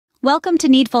Welcome to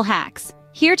Needful Hacks,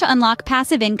 here to unlock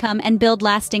passive income and build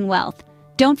lasting wealth.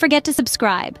 Don't forget to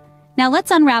subscribe. Now let's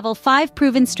unravel 5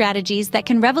 proven strategies that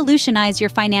can revolutionize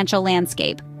your financial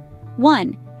landscape.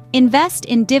 1. Invest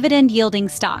in dividend-yielding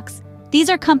stocks. These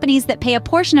are companies that pay a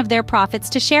portion of their profits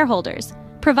to shareholders,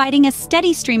 providing a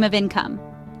steady stream of income.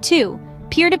 2.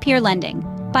 Peer-to-peer lending.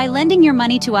 By lending your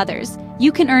money to others,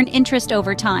 you can earn interest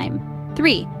over time.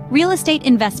 3. Real estate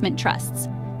investment trusts.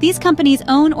 These companies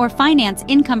own or finance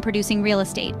income-producing real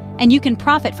estate, and you can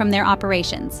profit from their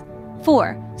operations.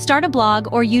 4. Start a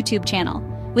blog or YouTube channel.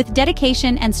 With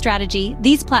dedication and strategy,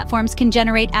 these platforms can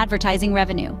generate advertising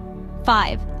revenue.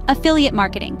 5. Affiliate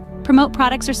marketing. Promote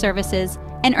products or services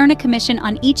and earn a commission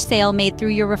on each sale made through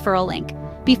your referral link.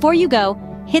 Before you go,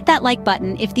 hit that like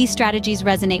button if these strategies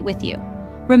resonate with you.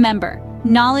 Remember,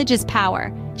 knowledge is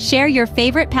power. Share your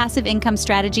favorite passive income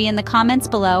strategy in the comments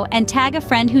below and tag a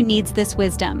friend who needs this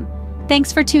wisdom.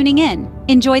 Thanks for tuning in.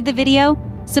 Enjoyed the video?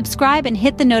 Subscribe and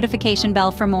hit the notification bell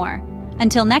for more.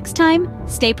 Until next time,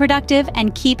 stay productive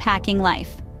and keep hacking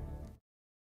life.